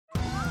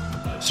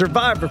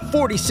Survivor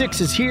 46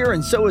 is here,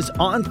 and so is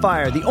On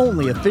Fire, the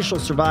only official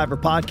Survivor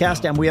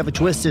podcast, and we have a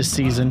twist this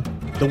season.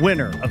 The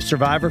winner of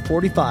Survivor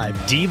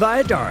 45, Dee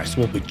Valladares,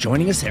 will be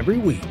joining us every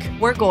week.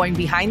 We're going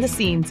behind the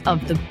scenes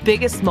of the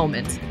biggest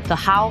moments, the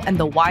how and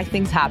the why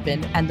things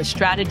happen, and the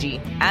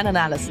strategy and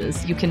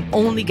analysis you can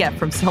only get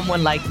from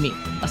someone like me,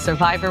 a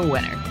Survivor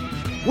winner.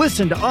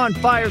 Listen to On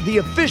Fire, the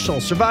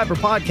official Survivor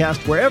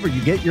podcast, wherever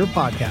you get your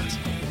podcasts.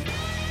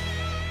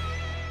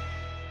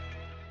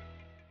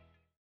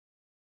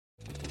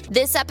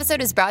 This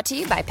episode is brought to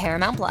you by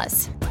Paramount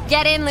Plus.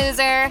 Get in,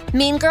 loser!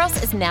 Mean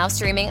Girls is now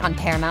streaming on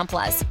Paramount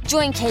Plus.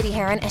 Join Katie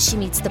Heron as she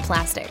meets the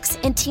plastics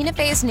in Tina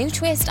Fey's new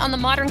twist on the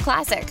modern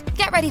classic.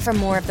 Get ready for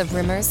more of the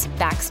rumors,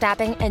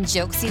 backstabbing, and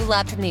jokes you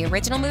loved from the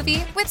original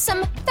movie with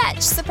some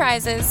fetch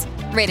surprises.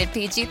 Rated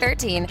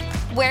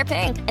PG-13. Wear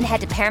pink and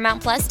head to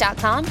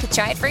ParamountPlus.com to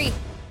try it free.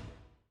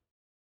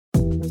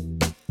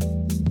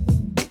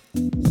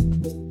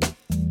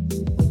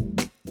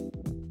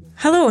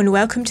 Hello and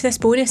welcome to this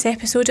bonus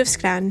episode of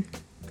Scran.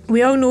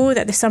 We all know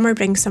that the summer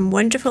brings some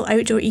wonderful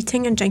outdoor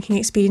eating and drinking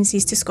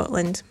experiences to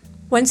Scotland.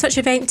 One such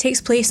event takes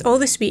place all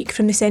this week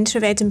from the centre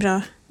of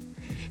Edinburgh.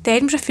 The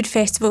Edinburgh Food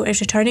Festival is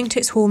returning to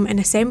its home in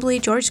Assembly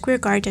George Square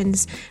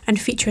Gardens and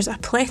features a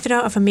plethora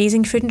of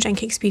amazing food and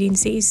drink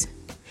experiences.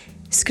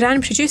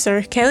 Scran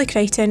producer Kelly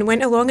Crichton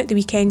went along at the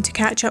weekend to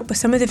catch up with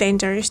some of the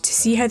vendors to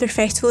see how their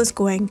festival is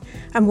going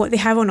and what they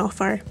have on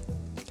offer.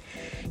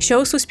 She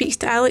also speaks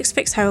to Alex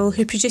Fixhowell,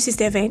 who produces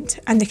the event,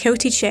 and the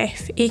Kilted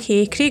chef,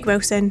 aka Craig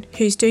Wilson,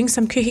 who's doing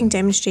some cooking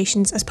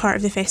demonstrations as part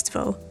of the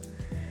festival.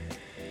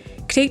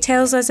 Craig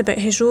tells us about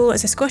his role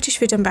as a Scottish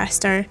food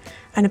ambassador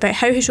and about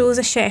how his role as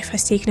a chef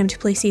has taken him to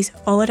places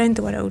all around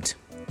the world.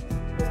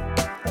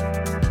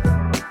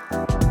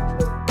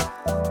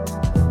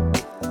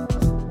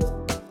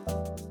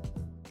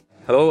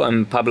 Hello,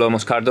 I'm Pablo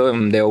Moscardo.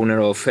 I'm the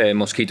owner of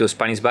Mosquito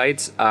Spanish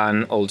Bites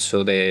and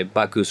also the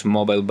Bacchus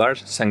Mobile Bar,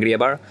 Sangria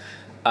Bar.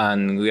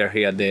 And we are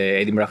here at the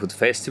Edinburgh Food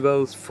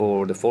Festival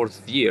for the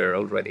 4th year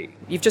already.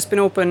 You've just been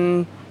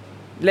open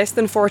less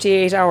than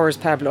 48 hours,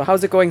 Pablo.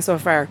 How's it going so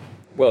far?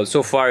 Well,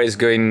 so far it's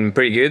going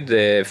pretty good.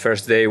 The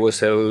first day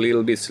was a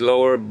little bit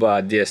slower,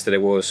 but yesterday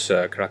was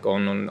crack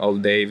on all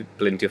day.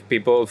 Plenty of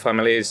people,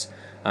 families,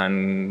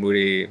 and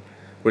really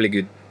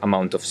good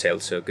amount of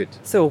sales, so good.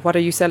 So what are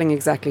you selling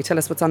exactly? Tell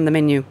us what's on the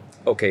menu.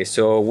 Okay,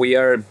 so we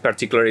are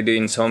particularly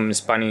doing some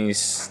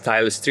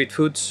Spanish-style street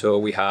food. So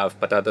we have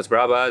patatas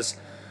bravas,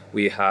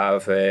 we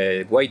have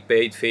white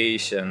bait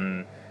fish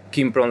and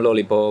king prawn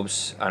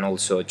lollipops, and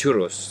also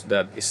churros.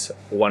 That is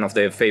one of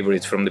the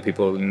favorites from the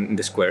people in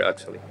the square,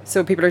 actually.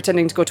 So people are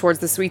tending to go towards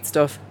the sweet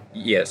stuff?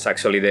 Yes,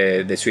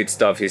 actually the sweet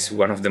stuff is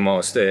one of the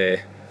most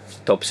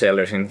top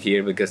sellers in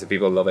here because the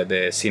people love it.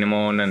 The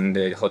cinnamon and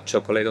the hot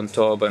chocolate on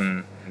top,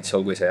 and it's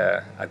always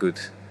a good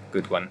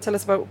one. Tell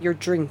us about your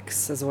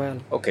drinks as well.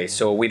 Okay,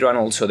 so we run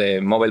also the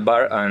mobile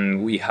bar,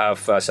 and we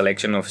have a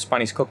selection of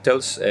Spanish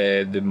cocktails.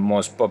 The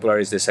most popular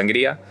is the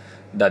sangria,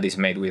 that is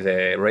made with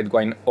red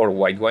wine or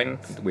white wine.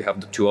 We have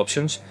the two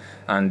options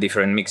and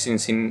different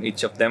mixings in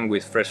each of them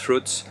with fresh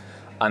fruits.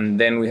 And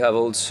then we have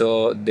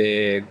also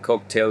the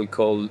cocktail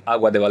called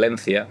Agua de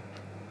Valencia,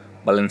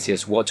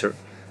 Valencia's water,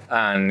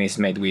 and it's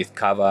made with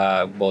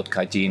cava,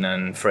 vodka, gin,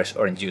 and fresh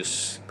orange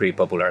juice. Pretty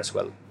popular as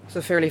well.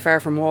 So fairly far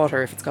from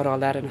water if it's got all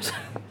that in it.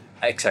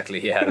 Exactly,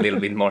 yeah, a little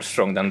bit more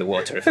strong than the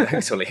water,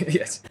 actually,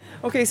 yes.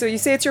 Okay, so you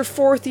say it's your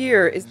 4th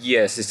year.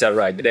 Yes, is that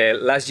right? The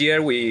last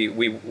year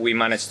we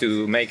managed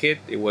to make it.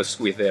 It was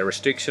with the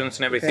restrictions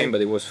and everything, okay,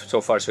 but it was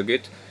so far so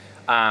good.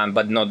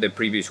 But not the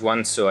previous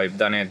one, so I've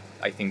done it,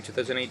 I think,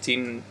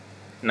 2018,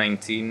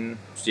 19,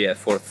 yeah,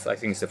 fourth, I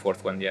think it's the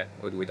 4th one, yeah,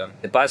 what we done.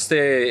 The past,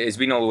 it's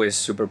been always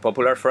super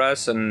popular for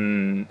us,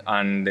 and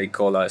they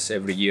call us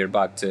every year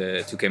back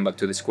to come back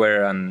to the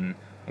square, and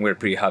we're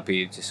pretty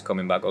happy just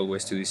coming back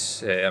always to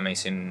this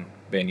amazing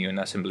venue in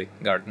Assembly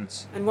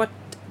Gardens. And what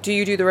do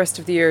you do the rest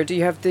of the year? Do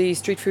you have the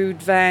street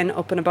food van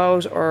up and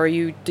about, or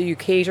do you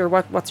cater?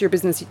 What's your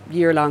business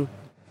year long?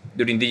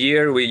 During the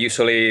year, we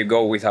usually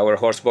go with our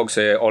horse box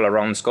all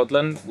around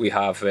Scotland. We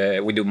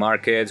do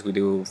markets, we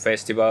do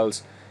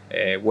festivals,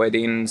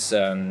 weddings,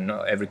 and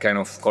every kind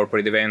of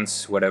corporate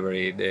events, whatever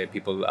the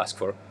people ask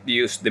for. We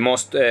use the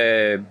most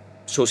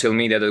social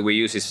media that we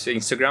use is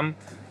Instagram.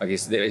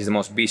 It's the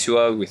most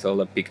visual with all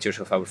the pictures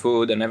of our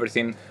food and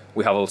everything.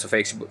 We have also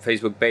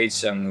Facebook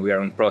page, and we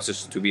are in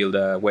process to build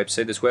a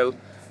website as well.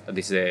 That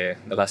is the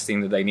last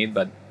thing that I need.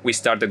 But we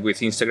started with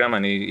Instagram,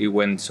 and it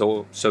went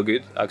so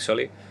good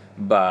actually.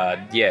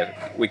 But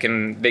yeah,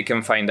 they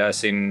can find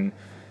us in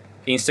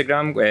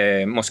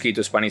Instagram,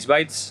 Mosquito Spanish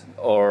Bites,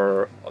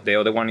 or the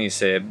other one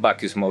is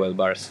Bacchus Mobile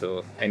Bar.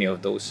 So any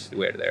of those,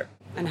 we're there.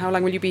 And how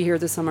long will you be here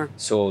this summer?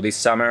 So this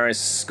summer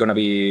is going to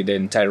be the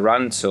entire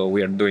run. So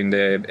we are doing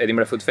the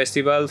Edinburgh Food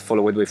Festival,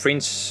 followed by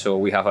Fringe. So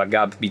we have a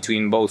gap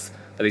between both,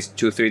 that is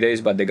 2-3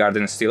 days, but the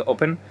garden is still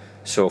open.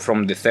 So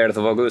from the 3rd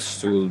of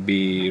August, we'll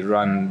be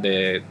run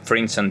the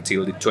Fringe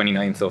until the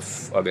 29th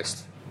of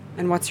August.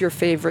 And what's your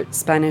favourite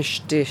Spanish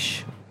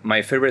dish?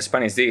 My favourite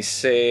Spanish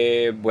dish,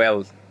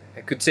 well,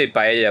 I could say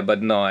paella,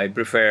 but no, I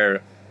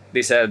prefer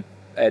this a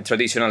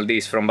traditional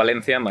dish from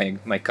Valencia,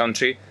 my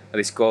country, that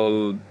is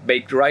called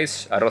baked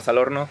rice, arroz al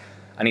horno,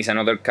 and it's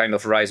another kind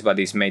of rice, but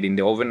it's made in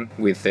the oven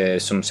with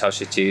some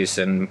sausages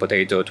and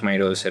potato,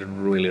 tomatoes, a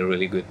really,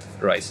 really good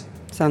rice.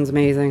 Sounds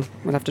amazing.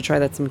 We'll have to try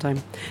that sometime.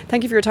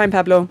 Thank you for your time,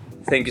 Pablo.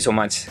 Thank you so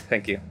much.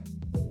 Thank you.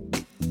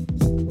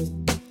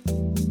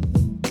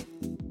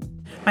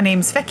 My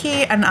name's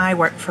Vicky and I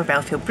work for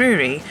Belfield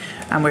Brewery,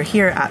 and we're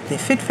here at the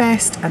Food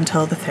Fest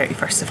until the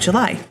 31st of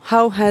July.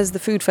 How has the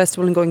food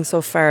festival been going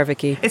so far,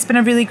 Vicky? It's been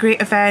a really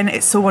great event.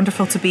 It's so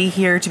wonderful to be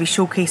here, to be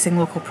showcasing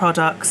local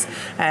products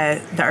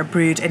that are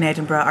brewed in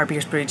Edinburgh. Our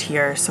beer's brewed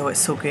here, so it's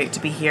so great to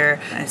be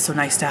here. And it's so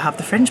nice to have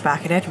the Fringe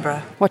back in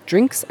Edinburgh. What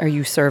drinks are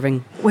you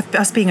serving? With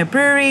us being a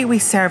brewery, we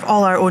serve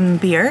all our own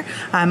beer.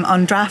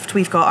 On draft,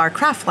 we've got our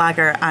craft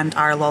lager and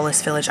our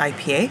Lawless Village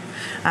IPA.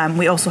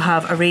 We also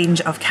have a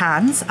range of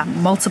cans.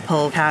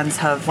 Multiple cans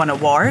have won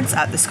awards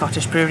at the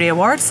Scottish Brewery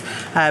Awards.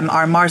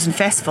 Our Marsden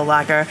Festival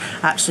lager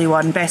actually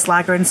won Best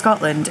Lager in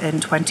Scotland in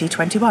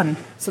 2021.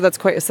 So that's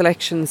quite a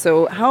selection.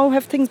 So how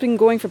have things been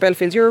going for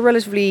Belfield? You're a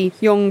relatively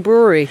young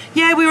brewery.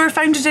 Yeah, we were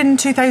founded in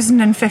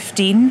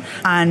 2015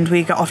 and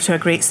we got off to a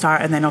great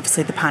start, and then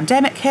obviously the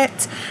pandemic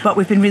hit. But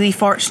we've been really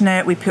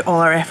fortunate. We put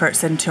all our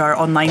efforts into our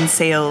online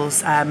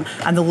sales, and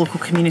the local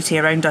community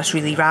around us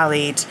really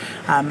rallied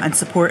and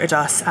supported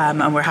us.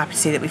 And we're happy to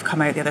say that we've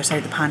come out the other side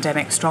of the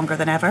pandemic stronger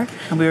than ever.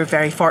 And we were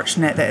very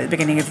fortunate that at the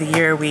beginning of the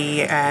year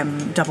we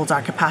doubled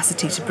our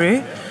capacity to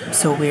brew.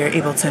 So we're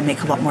able to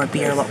make a lot more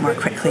beer a lot more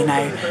quickly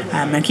now.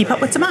 And keep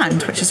up with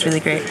demand, which is really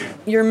great.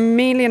 You're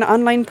mainly an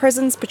online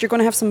presence, but you're going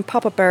to have some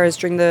pop-up bars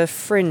during the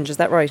Fringe, is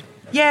that right?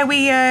 Yeah,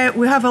 we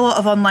have a lot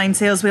of online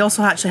sales. We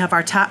also actually have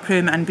our tap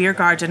room and beer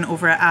garden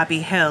over at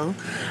Abbey Hill.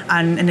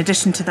 And in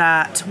addition to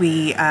that,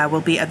 we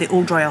will be at the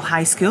Old Royal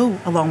High School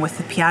along with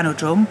the Piano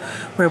Dome,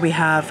 where we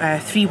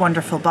have 3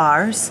 wonderful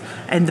bars.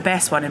 And the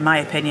best one, in my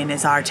opinion,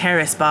 is our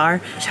terrace bar,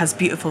 which has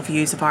beautiful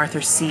views of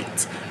Arthur's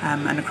Seat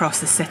and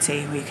across the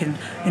city, where you can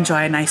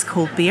enjoy a nice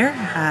cold beer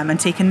and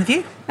take in the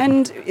view.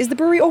 And is the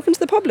brewery open to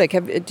the public?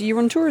 Do you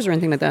run tours or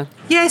anything like that?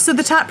 Yeah, so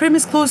the tap room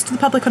is closed to the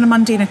public on a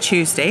Monday and a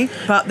Tuesday,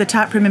 but the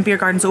tap room and beer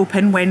garden's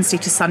open Wednesday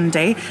to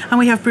Sunday, and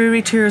we have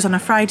brewery tours on a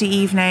Friday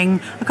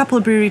evening, a couple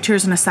of brewery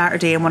tours on a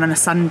Saturday and one on a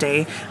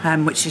Sunday,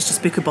 which is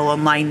just bookable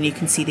online, and you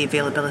can see the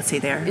availability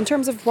there. In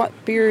terms of what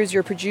beers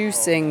you're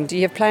producing, do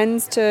you have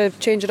plans to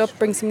change it up,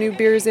 bring some new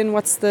beers in?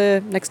 What's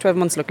the next 12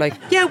 months look like?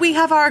 Yeah, we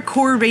have our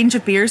core range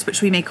of beers,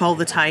 which we make all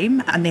the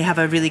time, and they have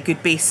a really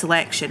good base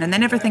selection, and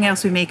then everything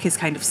else we make is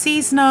kind of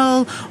seasonal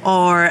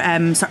or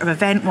sort of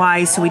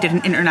event-wise. So we did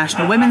an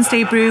International Women's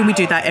Day brew. We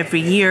do that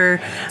every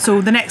year. So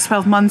the next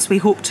 12 months, we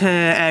hope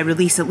to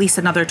release at least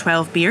another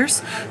 12 beers.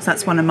 So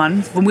that's one a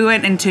month. When we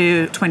went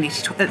into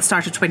at the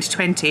start of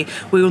 2020,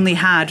 we only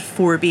had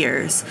 4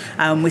 beers.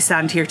 We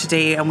stand here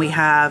today and we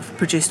have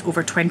produced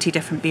over 20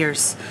 different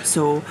beers.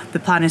 So the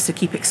plan is to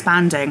keep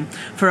expanding.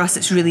 For us,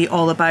 it's really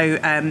all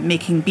about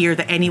making beer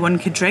that anyone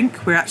could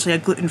drink. We're actually a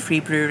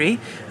gluten-free brewery,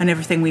 and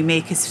everything we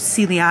make is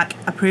celiac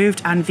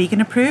approved and vegan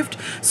approved.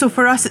 So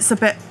for us, it's a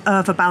bit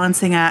of a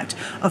balancing act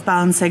of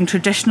balancing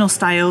traditional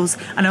styles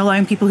and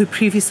allowing people who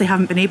previously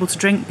haven't been able to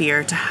drink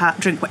beer to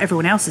drink what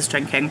everyone else is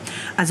drinking,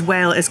 as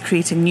well as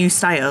creating new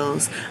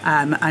styles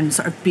and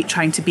sort of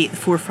trying to be at the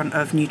forefront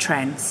of new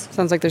trends.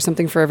 Sounds like there's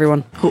something for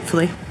everyone.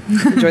 Hopefully.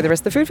 Enjoy the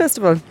rest of the food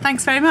festival.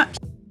 Thanks very much.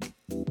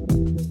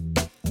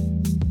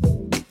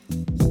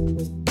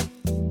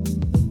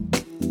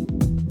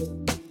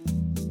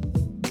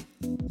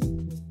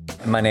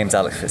 My name's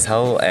Alex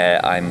Fitzhull.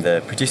 I'm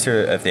the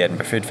producer of the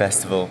Edinburgh Food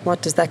Festival.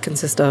 What does that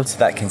consist of? So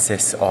that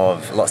consists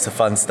of lots of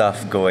fun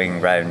stuff,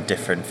 going around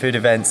different food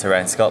events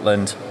around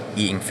Scotland,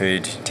 eating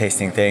food,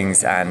 tasting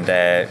things, and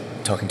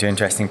talking to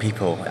interesting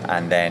people.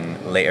 And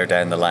then later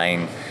down the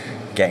line,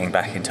 getting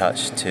back in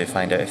touch to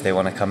find out if they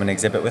want to come and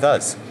exhibit with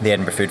us. The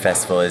Edinburgh Food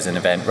Festival is an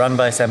event run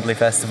by Assembly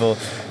Festival,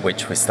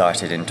 which was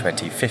started in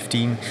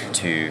 2015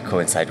 to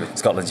coincide with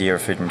Scotland's Year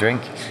of Food and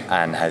Drink,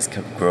 and has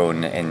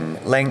grown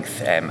in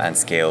length and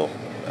scale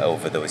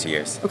over those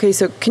years. Okay,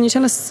 so can you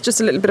tell us just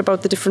a little bit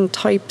about the different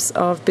types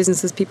of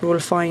businesses people will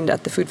find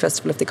at the food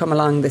festival if they come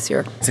along this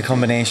year? It's a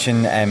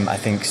combination. I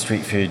think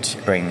street food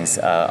brings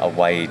a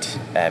wide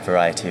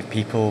variety of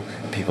people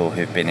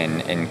who've been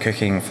in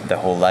cooking their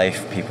whole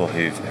life, people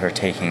who are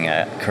taking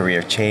a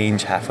career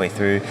change halfway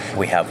through.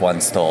 We have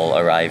one stall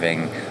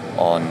arriving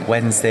on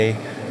Wednesday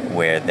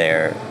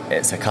where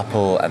it's a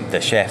couple, and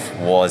the chef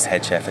was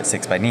head chef at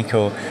Six by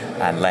Nico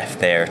and left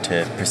there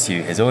to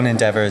pursue his own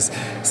endeavours.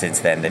 Since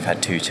then they've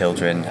had 2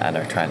 children and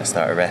are trying to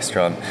start a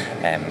restaurant,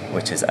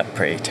 which is a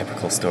pretty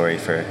typical story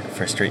for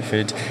street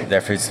food.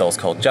 Their food stall's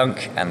called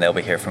Junk, and they'll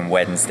be here from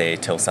Wednesday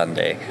till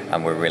Sunday,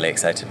 and we're really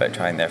excited about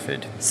trying their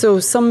food. So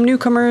some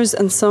newcomers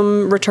and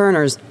some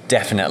returners?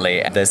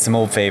 Definitely. There's some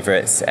old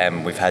favourites.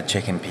 We've had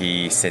Chicken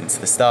Pea since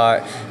the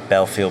start.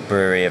 Belfield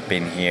Brewery have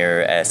been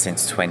here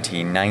since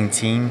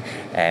 2019.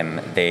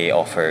 They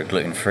offer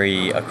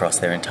gluten-free across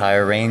their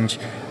entire range,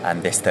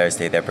 and this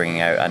Thursday they're bringing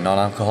out a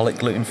non-alcoholic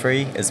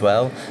gluten-free as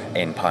well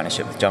in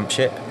partnership with Jump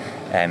Ship.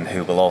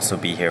 who will also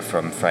be here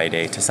from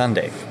Friday to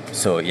Sunday.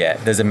 So yeah,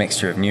 there's a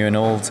mixture of new and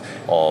old,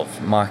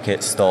 of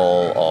market,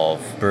 stall,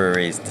 of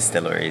breweries,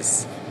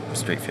 distilleries,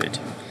 street food.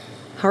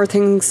 How are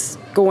things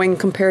going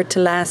compared to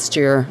last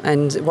year,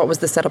 and what was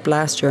the setup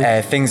last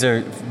year? Things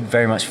are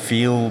very much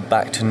feel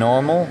back to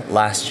normal.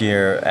 Last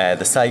year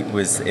the site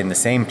was in the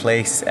same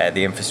place,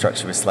 the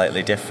infrastructure was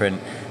slightly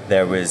different.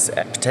 There was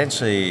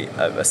potentially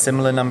a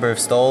similar number of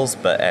stalls,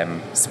 but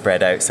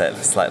spread out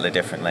slightly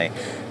differently.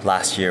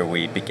 Last year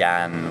we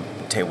began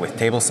with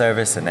table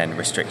service, and then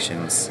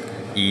restrictions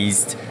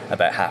eased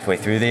about halfway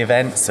through the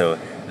event, so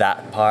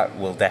that part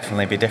will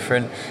definitely be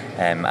different,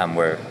 and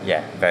we're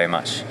very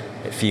much,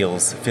 it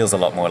feels a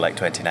lot more like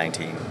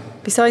 2019.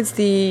 Besides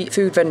the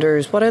food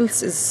vendors, what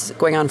else is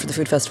going on for the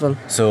food festival?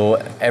 So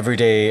every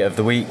day of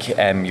the week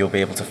you'll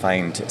be able to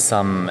find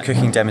some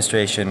cooking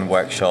demonstration,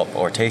 workshop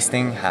or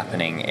tasting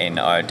happening in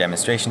our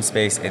demonstration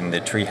space in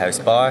the Treehouse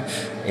Bar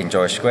in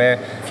George Square.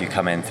 If you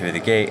come in through the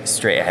gate,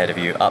 straight ahead of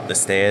you up the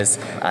stairs,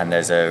 and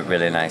there's a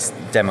really nice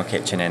demo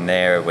kitchen in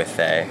there with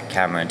a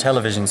camera and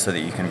television so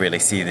that you can really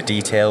see the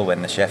detail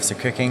when the chefs are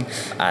cooking,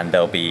 and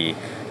there'll be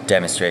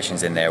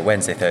demonstrations in there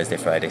Wednesday, Thursday,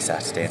 Friday,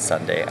 Saturday and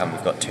Sunday, and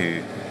we've got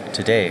 2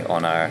 today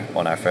on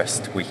our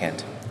first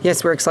weekend.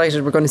 Yes, we're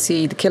excited. We're going to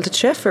see the Kilted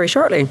Chef very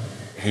shortly.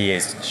 He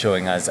is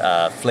showing us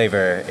a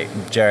flavour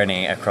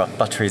journey across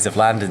butteries of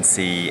land and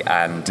sea,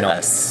 and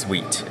a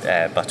sweet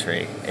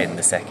buttery in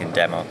the second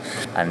demo.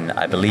 And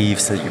I believe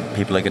so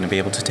people are going to be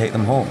able to take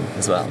them home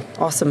as well.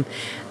 Awesome.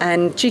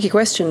 And cheeky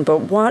question, but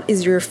what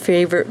is your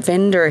favourite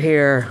vendor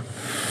here?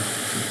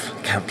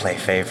 Can't play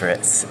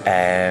favourites.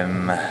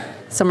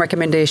 Some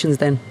recommendations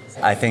then.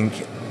 I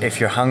think if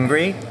you're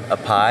hungry, a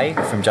pie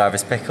from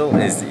Jarvis Pickle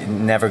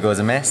never goes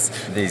amiss.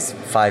 These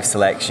 5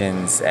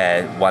 selections,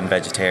 1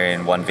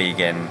 vegetarian, 1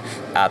 vegan,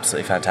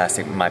 absolutely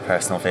fantastic. My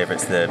personal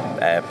favourite's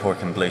the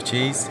pork and blue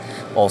cheese.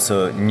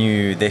 Also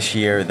new this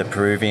year, the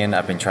Peruvian.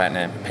 I've been trying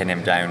to pin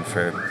him down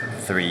for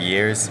 3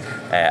 years,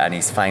 and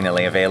he's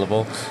finally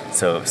available.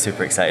 So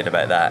super excited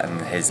about that,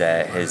 and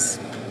his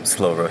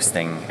slow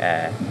roasting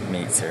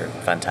meats are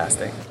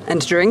fantastic.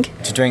 And to drink?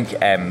 To drink,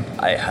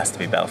 it has to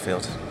be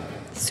Belfield.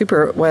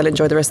 Super. Well,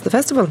 enjoy the rest of the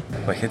festival.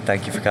 Wicked,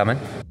 thank you for coming.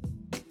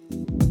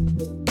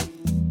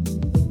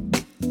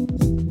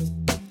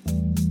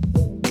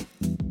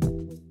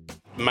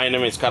 My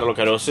name is Carlo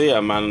Carosi.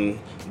 I'm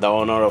the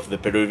owner of the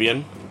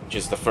Peruvian, which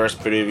is the first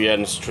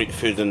Peruvian street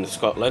food in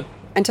Scotland.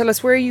 And tell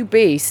us, where are you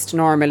based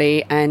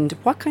normally, and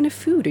what kind of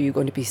food are you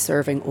going to be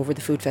serving over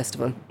the food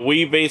festival?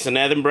 We based in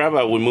Edinburgh,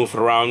 but we move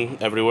around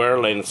everywhere,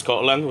 like in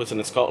Scotland,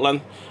 within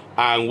Scotland.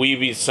 And we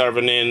be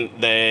serving in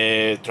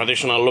the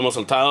traditional lomo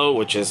saltado,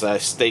 which is a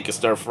steak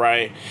stir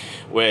fry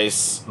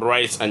with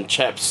rice and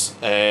chips,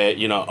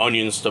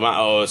 onions,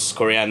 tomatoes,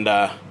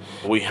 coriander.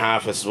 We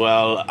have as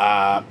well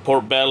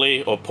pork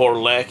belly or pork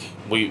leg.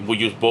 We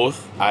use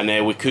both,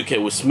 and we cook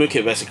it, we smoke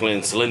it basically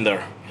in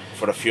cylinder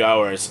for a few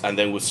hours, and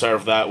then we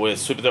serve that with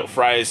sweet potato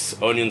fries,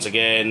 onions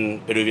again,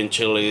 Peruvian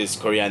chilies,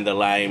 coriander,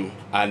 lime,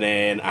 and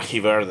then ají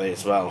verde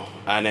as well.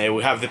 And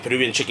we have the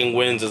Peruvian chicken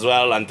wings as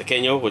well, and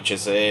tequeño, which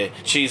is a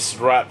cheese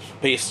wrap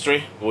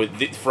pastry with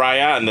deep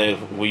fryer, and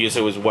then we use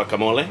it with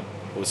guacamole.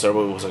 We serve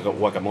it with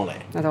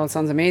guacamole. That all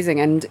sounds amazing.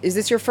 And is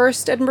this your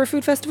first Edinburgh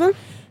Food Festival?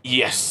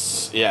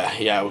 Yes,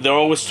 yeah. They're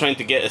always trying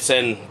to get us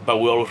in, but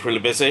we're always really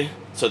busy.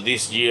 So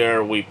this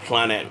year we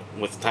plan it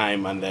with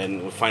time, and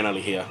then we're finally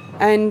here.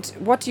 And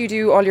what do you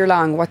do all year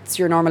long? What's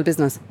your normal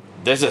business?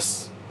 This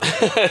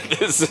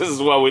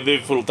is what we do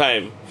full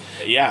time.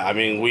 Yeah, I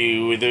mean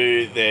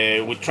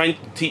we're trying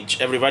to teach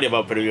everybody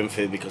about Peruvian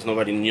food because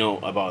nobody knew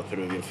about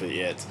Peruvian food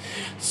yet.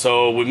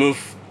 So we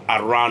move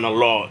around a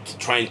lot,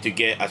 trying to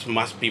get as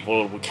much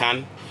people we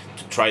can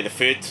to try the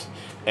food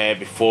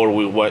before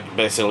we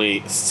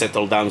basically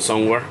settle down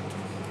somewhere.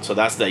 So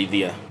that's the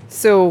idea.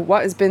 So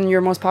what has been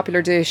your most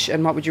popular dish,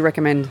 and what would you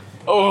recommend?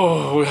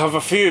 Oh, we have a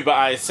few, but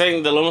I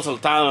think the lomo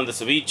saltado and the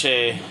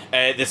ceviche.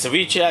 The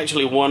ceviche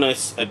actually won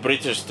us a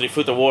British Street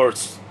Food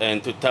Awards in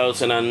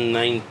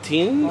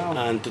 2019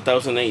 and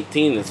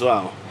 2018 as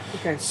well.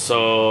 Okay.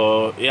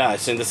 So yeah, I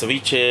think the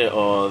ceviche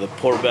or the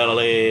pork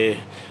belly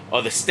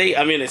or the steak.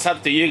 I mean, it's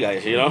up to you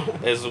guys.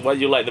 It's what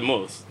you like the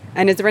most.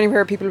 And is there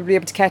anywhere people will be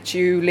able to catch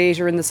you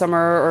later in the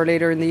summer or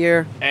later in the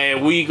year?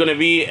 We're going to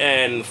be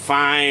in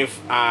 5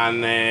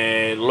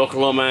 and Loch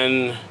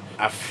Lomond,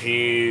 a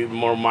few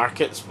more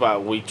markets,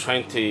 but we're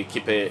trying to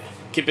keep it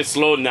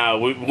slow now.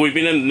 We've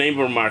been in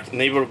the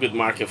neighborhood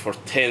market for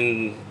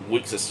 10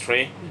 weeks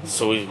straight,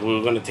 so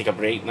we're going to take a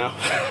break now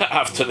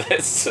after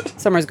this.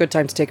 Summer's a good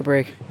time to take a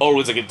break.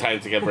 Always a good time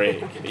to take a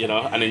break,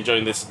 and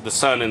enjoying the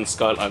sun in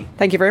Scotland.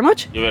 Thank you very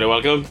much. You're very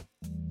welcome.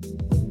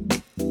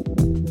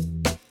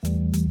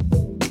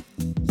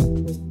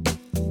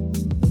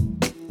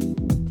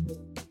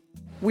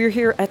 We're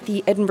here at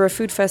the Edinburgh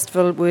Food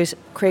Festival with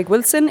Craig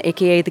Wilson,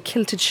 aka the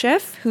Kilted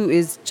Chef, who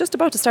is just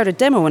about to start a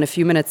demo in a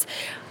few minutes.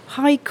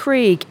 Hi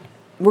Craig,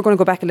 we're going to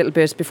go back a little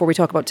bit before we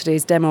talk about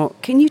today's demo.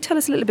 Can you tell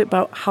us a little bit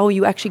about how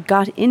you actually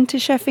got into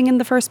chefing in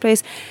the first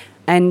place,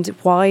 And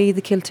why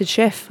the Kilted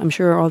Chef? I'm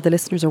sure all the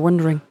listeners are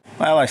wondering.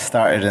 Well, I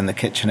started in the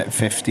kitchen at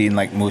 15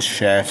 like most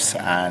chefs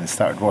and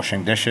started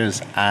washing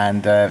dishes,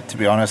 and to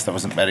be honest, I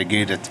wasn't very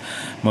good at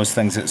most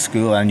things at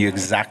school. I knew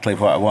exactly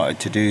what I wanted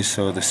to do,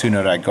 so the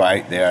sooner I got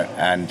out there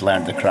and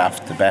learned the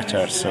craft, the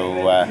better.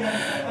 So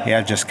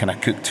I just kind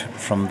of cooked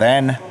from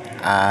then.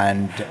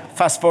 And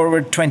fast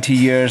forward 20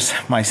 years,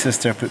 my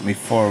sister put me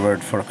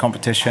forward for a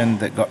competition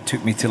that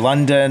took me to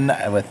London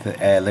with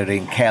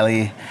Lorraine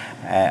Kelly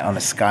on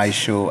a Sky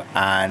show,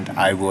 and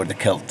I wore the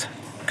kilt,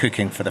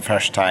 cooking for the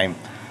first time,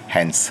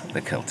 hence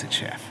the Kilted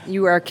Chef.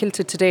 You are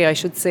kilted today, I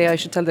should say. I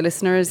should tell the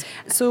listeners.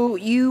 So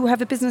you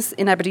have a business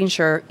in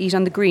Aberdeenshire, Eat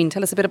on the Green.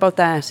 Tell us a bit about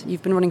that.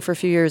 You've been running for a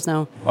few years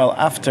now. Well,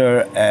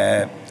 after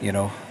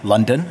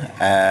London,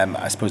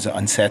 I suppose it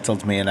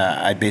unsettled me, and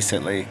I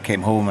basically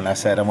came home and I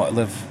said, I want to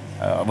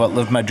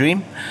live my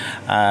dream.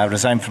 I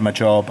resigned from my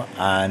job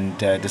and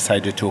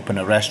decided to open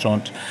a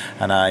restaurant,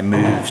 and I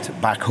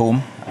moved back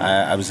home.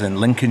 I was in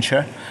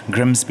Lincolnshire,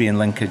 Grimsby in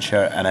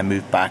Lincolnshire, and I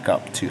moved back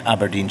up to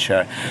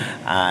Aberdeenshire,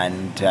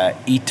 and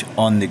Eat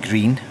on the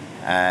Green,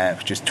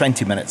 which is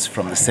 20 minutes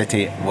from the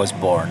city, was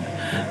born.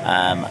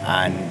 I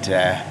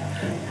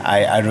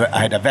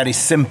had a very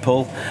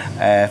simple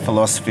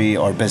philosophy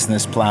or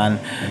business plan: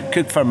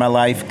 cook for my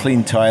life,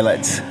 clean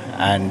toilets,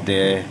 and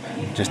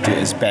just do it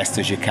as best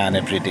as you can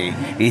every day.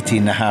 18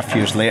 and a half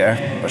years later,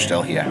 we're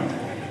still here.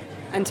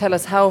 And tell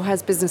us, how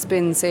has business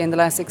been, say, in the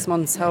last 6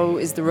 months? How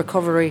is the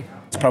recovery?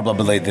 It's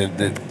probably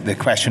the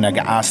question I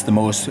get asked the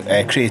most.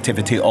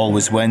 Creativity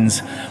always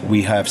wins.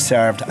 We have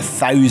served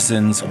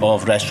thousands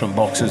of restaurant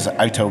boxes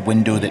out our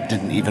window that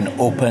didn't even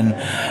open.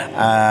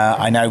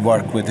 I now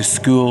work with the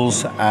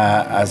schools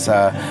as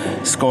a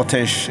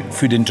Scottish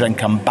food and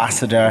drink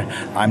ambassador.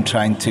 I'm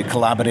trying to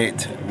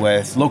collaborate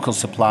with local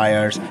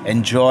suppliers,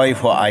 enjoy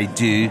what I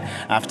do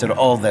after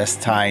all this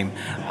time,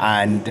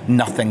 and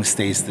nothing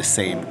stays the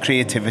same.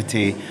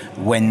 Creativity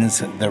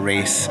wins the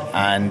race,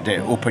 and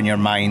open your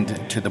mind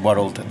to the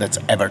world that's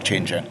ever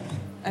changing.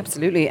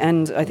 Absolutely,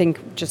 and I think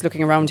just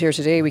looking around here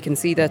today, we can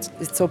see that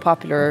it's so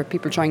popular,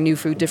 people trying new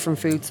food, different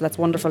foods, so that's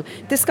wonderful.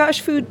 The Scottish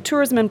Food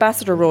Tourism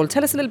Ambassador role,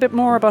 tell us a little bit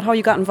more about how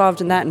you got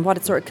involved in that and what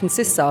it sort of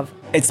consists of.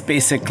 It's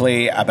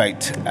basically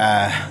about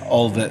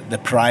all the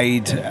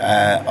pride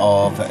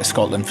of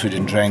Scotland food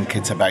and drink.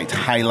 It's about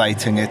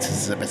highlighting it,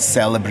 it's about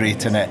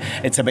celebrating it,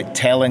 it's about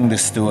telling the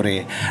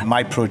story.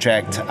 My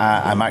project,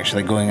 I'm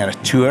actually going on a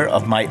tour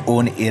of my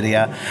own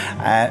area,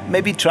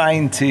 maybe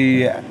trying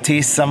to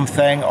taste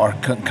something or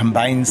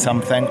combine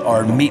something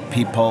or meet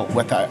people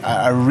with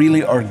a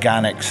really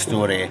organic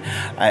story.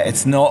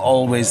 It's not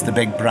always the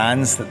big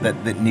brands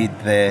that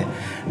need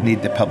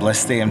the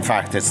publicity. In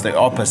fact, it's the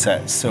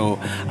opposite. So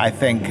I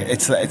think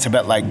it's a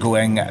bit like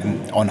going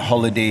on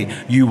holiday.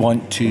 You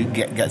want to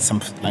get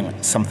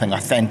something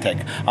authentic.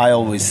 I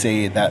always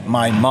say that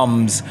my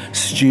mum's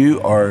stew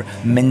or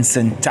mince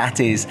and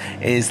tatties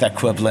is the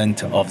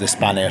equivalent of the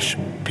Spanish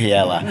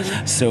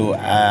paella. So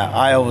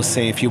I always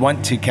say, if you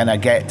want to kind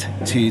of get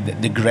to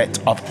the grit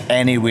of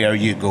anywhere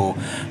you go,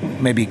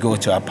 maybe go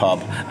to a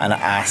pub and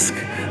ask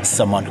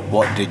someone,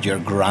 what did your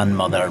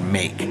grandmother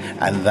make?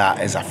 And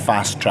that is a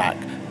fast track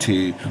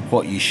to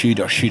what you should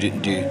or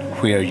shouldn't do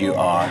where you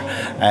are.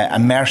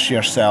 Immerse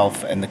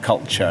yourself in the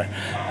culture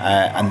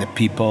and the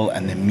people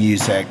and the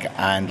music,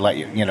 and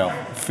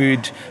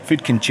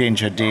food can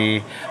change a day,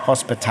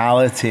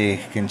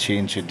 hospitality can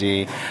change a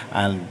day,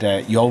 and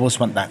you always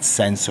want that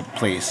sense of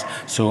place.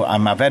 So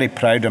I'm a very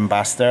proud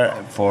ambassador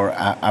for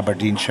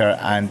Aberdeenshire,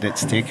 and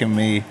it's taken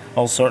me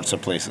all sorts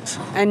of places.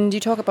 And you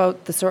talk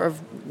about the sort of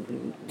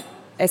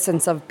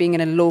essence of being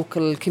in a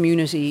local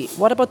community.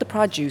 What about the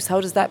produce? How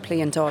does that play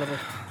into all of it?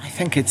 I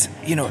think it's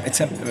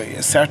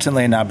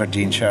certainly in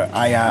Aberdeenshire.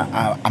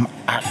 I'm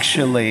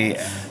actually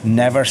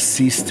never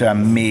cease to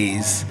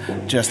amaze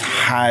just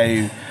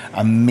how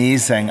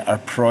amazing our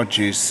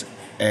produce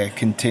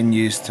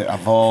continues to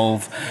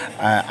evolve.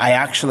 I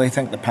actually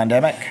think the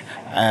pandemic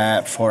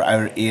for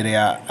our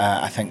area,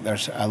 I think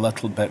there's a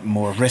little bit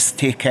more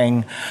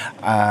risk-taking.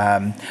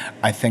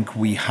 I think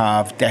we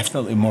have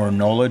definitely more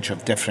knowledge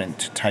of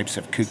different types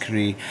of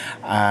cookery,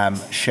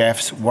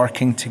 chefs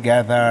working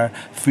together,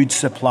 food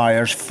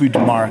suppliers, food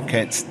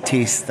markets,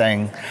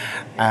 tasting,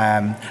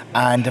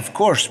 and of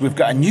course we've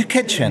got a new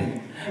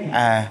kitchen.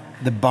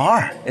 The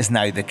bar is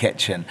now the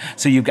kitchen.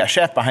 So you've got a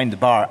chef behind the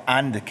bar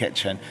and the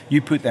kitchen.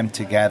 You put them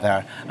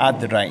together,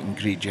 add the right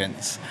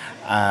ingredients,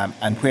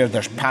 and where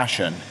there's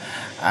passion,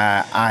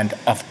 and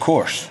of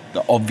course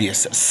the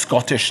obvious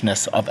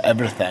Scottishness of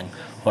everything,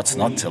 what's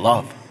not to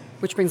love?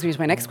 Which brings me to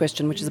my next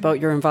question, which is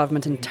about your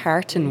involvement in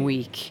Tartan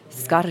Week.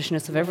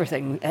 Scottishness of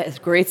everything. It's a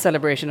great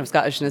celebration of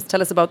Scottishness.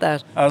 Tell us about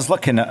that. I was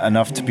lucky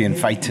enough to be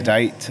invited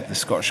out to the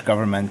Scottish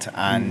Government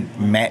and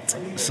met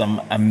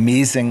some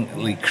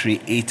amazingly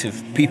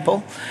creative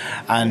people.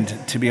 And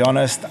to be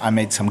honest, I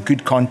made some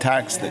good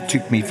contacts that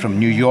took me from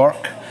New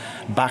York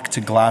back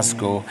to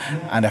Glasgow,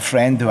 and a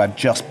friend who I've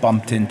just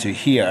bumped into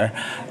here,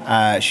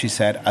 she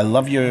said, I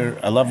love your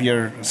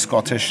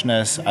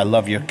Scottishness, I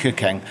love your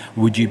cooking.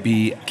 Would you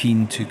be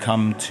keen to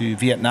come to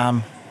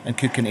Vietnam and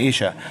cook in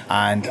Asia.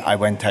 And I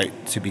went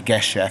out to be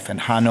guest chef in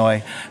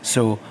Hanoi.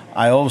 So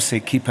I always say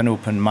keep an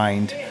open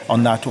mind.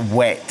 On that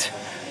wet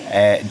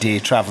day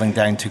travelling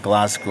down to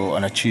Glasgow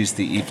on a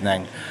Tuesday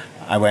evening,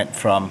 I went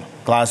from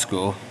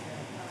Glasgow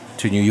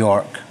to New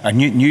York,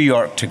 New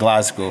York to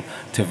Glasgow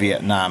to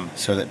Vietnam.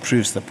 So that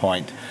proves the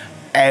point.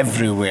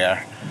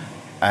 Everywhere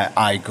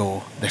I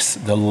go,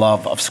 the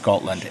love of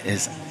Scotland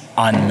is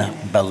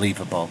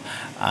unbelievable,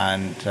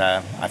 and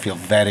I feel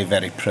very,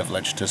 very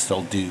privileged to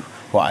still do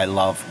what I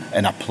love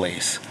in a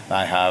place that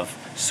I have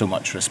so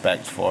much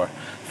respect for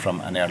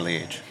from an early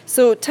age.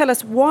 So tell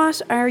us,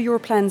 what are your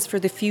plans for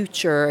the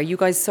future? Are you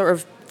guys sort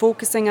of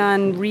focusing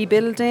on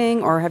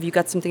rebuilding, or have you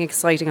got something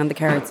exciting on the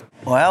cards?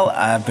 Well,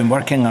 I've been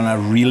working on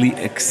a really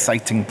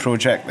exciting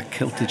project, the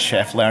Kilted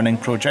Chef Learning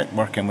Project,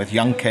 working with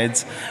young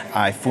kids.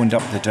 I phoned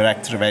up the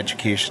Director of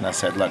Education. I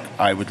said, look,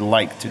 I would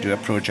like to do a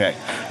project.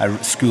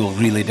 School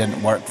really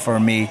didn't work for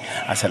me.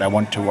 I said, I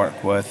want to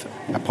work with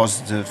a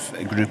positive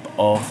group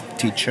of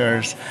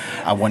teachers.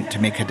 I want to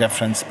make a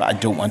difference, but I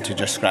don't want to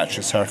just scratch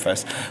the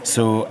surface.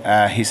 So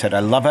he said, I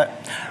love it.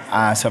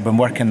 So I've been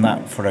working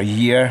that for a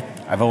year.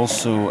 I've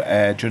also,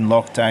 during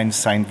lockdown,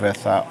 signed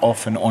with an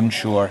off and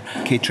onshore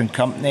catering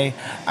company.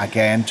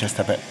 Again, just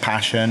about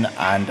passion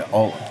and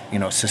all,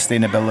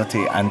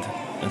 sustainability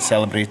and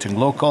celebrating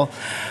local.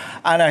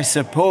 And I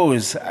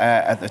suppose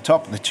at the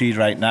top of the tree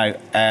right now,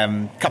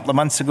 a couple of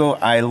months ago,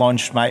 I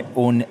launched my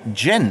own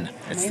gin.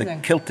 It's the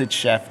Kilted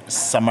Chef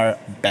Summer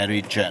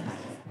Berry Gin.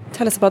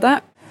 Tell us about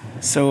that.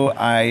 So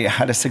I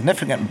had a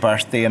significant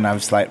birthday and I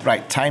was like,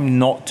 right, time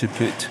not to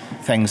put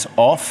things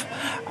off.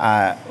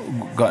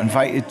 Got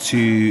invited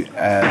to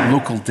a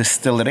local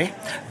distillery,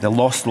 the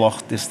Lost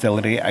Loch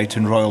Distillery out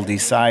in Royal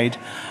Deeside.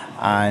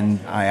 And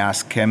I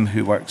asked Kim,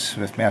 who works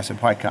with me, I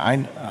said, why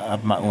can't I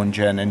have my own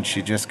gin? And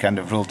she just kind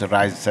of rolled her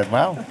eyes and said,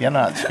 well,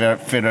 that's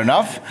fair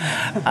enough.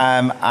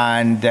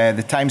 And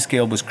the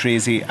timescale was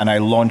crazy, and I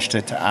launched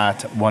it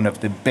at one of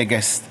the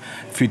biggest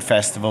food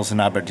festivals in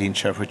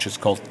Aberdeenshire, which is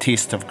called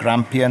Taste of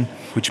Grampian,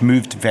 which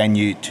moved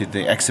venue to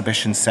the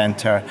exhibition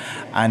centre.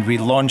 And we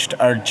launched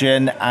our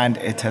gin, and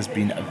it has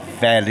been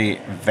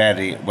very,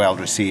 very well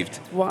received.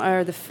 What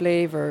are the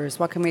flavours?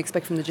 What can we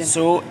expect from the gin?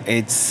 So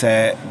it's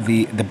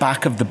the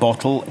back of the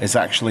bottle is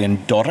actually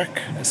in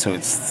Doric, so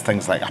it's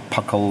things like a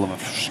puckle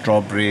of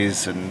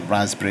strawberries and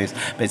raspberries,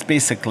 but it's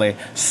basically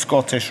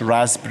Scottish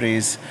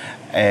raspberries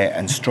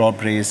and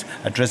strawberries,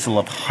 a drizzle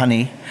of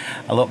honey,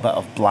 a little bit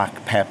of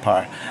black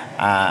pepper,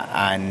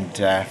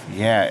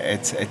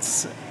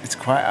 it's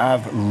quite a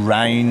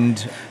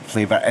round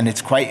flavour, and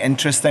it's quite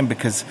interesting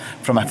because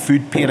from a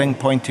food pairing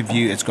point of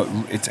view,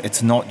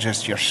 it's not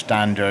just your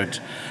standard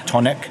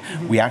tonic.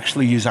 We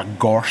actually use a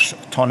gorse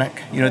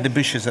tonic, the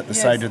bushes at the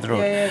side of the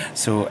road. Yeah.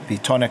 So the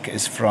tonic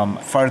is from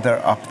further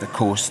up the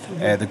coast.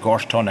 The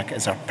gorse tonic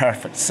is our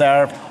perfect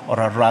serve, or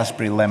a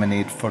raspberry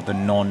lemonade for the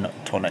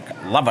non-tonic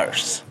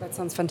lovers. That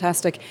sounds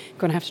fantastic.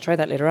 Going to have to try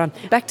that later on.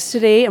 Back to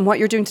today and what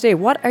you're doing today.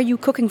 What are you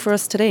cooking for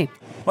us today?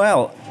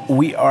 Well,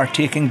 we are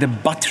taking the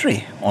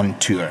buttery on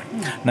tour.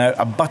 Now,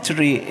 a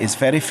buttery is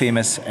very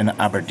famous in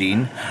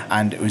Aberdeen,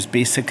 and it was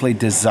basically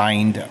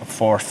designed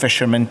for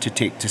fishermen to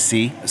take to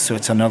sea. So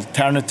it's an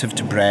alternative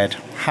to bread,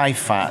 high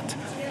fat,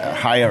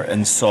 higher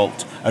in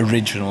salt,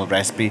 original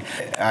recipe.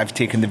 I've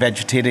taken the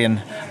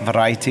vegetarian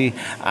variety,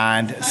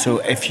 and so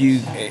if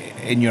you,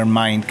 in your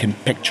mind, can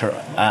picture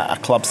a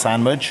club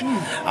sandwich,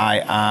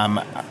 I am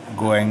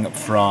going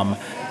from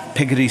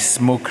piggery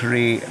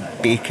smokery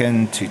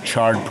bacon to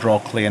charred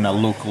broccoli and a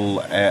local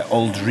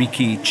Old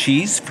Reekie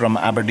cheese from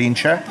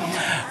Aberdeenshire.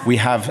 We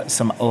have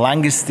some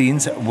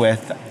langoustines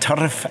with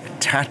turf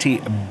tatty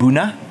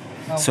buna.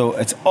 So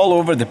it's all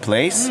over the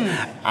place,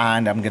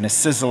 and I'm going to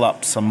sizzle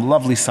up some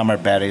lovely summer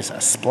berries, a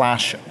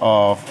splash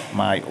of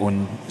my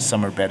own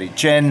summer berry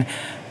gin,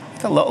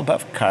 with a little bit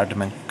of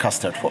cardamom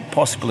custard. What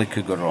possibly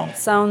could go wrong?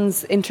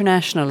 Sounds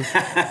international.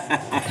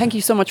 Thank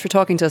you so much for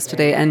talking to us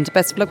today, and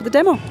best of luck with the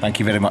demo. Thank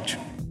you very much.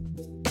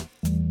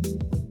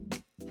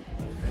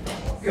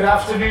 Good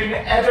afternoon,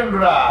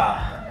 Edinburgh.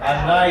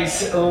 A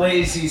nice,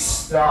 lazy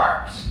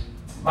start.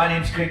 My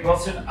name's Craig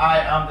Wilson. I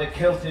am the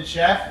Kilted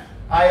Chef.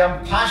 I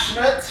am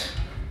passionate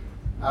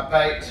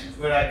about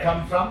where I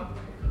come from,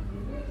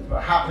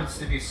 what happens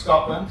to be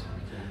Scotland,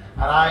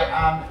 and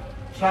I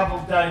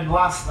travelled down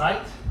last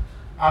night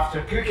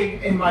after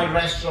cooking in my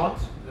restaurant.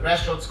 The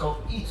restaurant's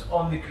called Eat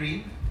on the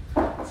Green.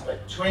 It's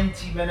about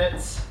 20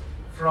 minutes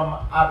from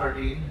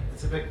Aberdeen.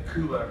 It's a bit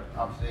cooler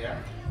up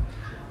there.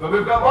 But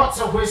we've got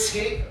lots of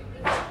whiskey,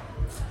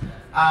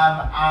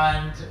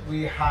 and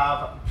we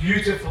have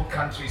beautiful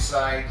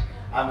countryside,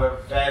 and we're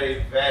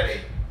very,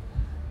 very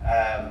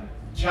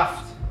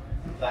chuffed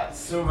that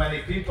so many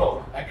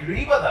people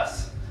agree with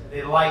us.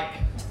 They like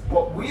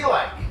what we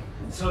like.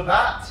 So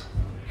that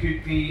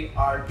could be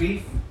our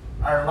beef,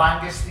 our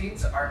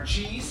langoustines, our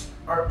cheese,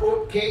 our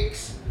oat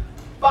cakes.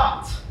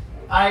 But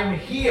I'm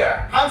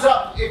here. Hands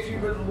up if you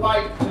would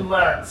like to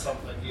learn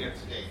something here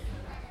today.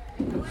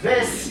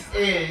 This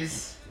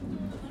is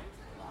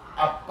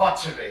a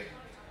buttery.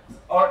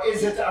 Or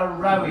is it a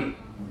rowie?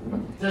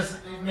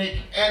 Doesn't make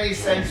any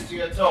sense to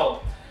you at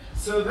all.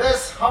 So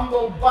this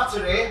humble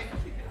buttery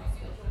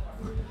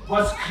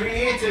was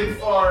created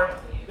for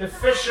the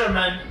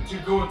fishermen to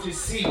go to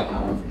sea.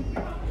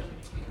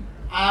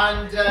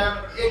 And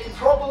it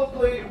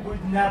probably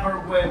would never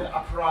win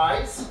a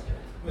prize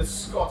with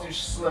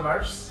Scottish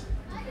slimmers.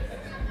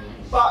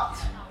 But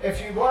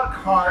if you work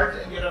hard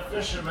and you're a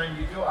fisherman,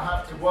 you don't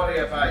have to worry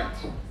about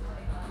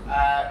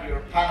your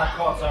panna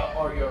cotta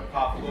or your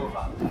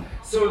pavlova.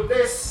 So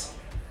this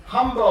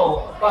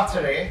humble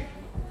buttery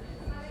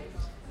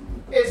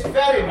is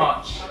very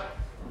much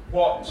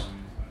what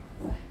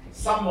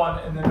someone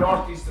in the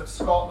northeast of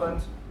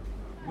Scotland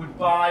would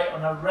buy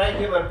on a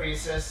regular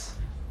basis.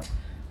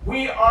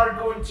 We are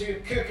going to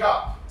cook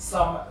up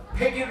some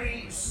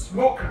piggery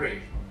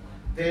smokery.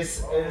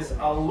 This is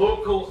a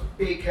local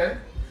bacon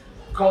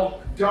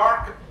called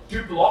Dark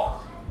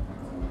Dubloch,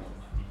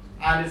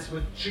 and it's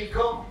with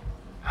treacle,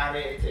 and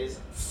it is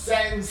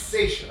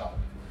sensational.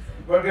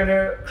 We're going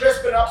to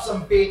crispen up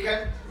some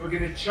bacon, we're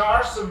going to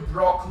char some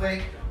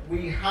broccoli,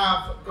 we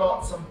have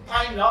got some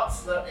pine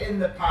nuts that are in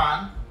the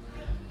pan,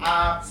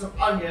 some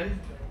onion,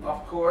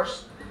 of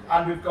course,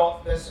 and we've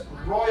got this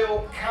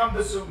royal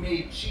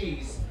Cambusel-made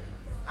cheese,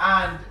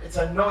 and it's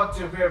a nod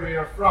to where we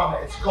are from.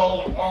 It's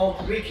called Auld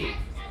Reekie.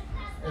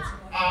 It's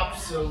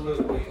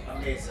absolutely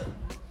amazing.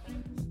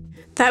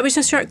 That was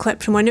a short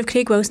clip from one of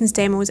Craig Wilson's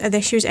demos at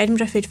this year's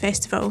Edinburgh Food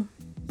Festival.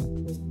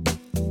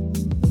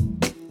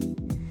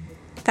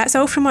 That's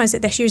all from us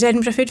at this year's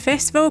Edinburgh Food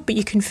Festival, but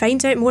you can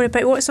find out more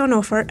about what's on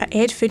offer at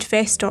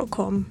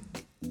edfoodfest.com.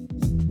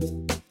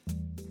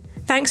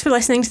 Thanks for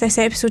listening to this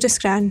episode of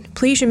Scran.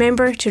 Please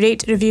remember to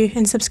rate, review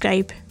and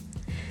subscribe.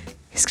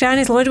 Scran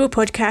is a laudable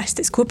podcast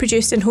that's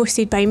co-produced and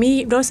hosted by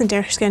me, Rosalind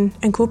Erskine,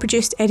 and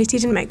co-produced,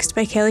 edited and mixed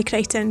by Kelly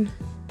Crichton.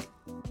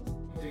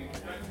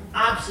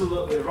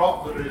 Absolutely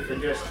rock the roof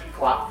and just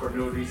clap for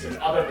no reason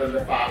other than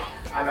the fact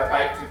I'm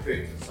about to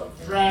put some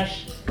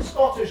fresh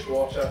Scottish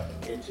water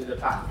into the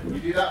pan. Can you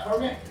do that for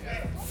me?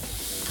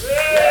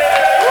 Yeah.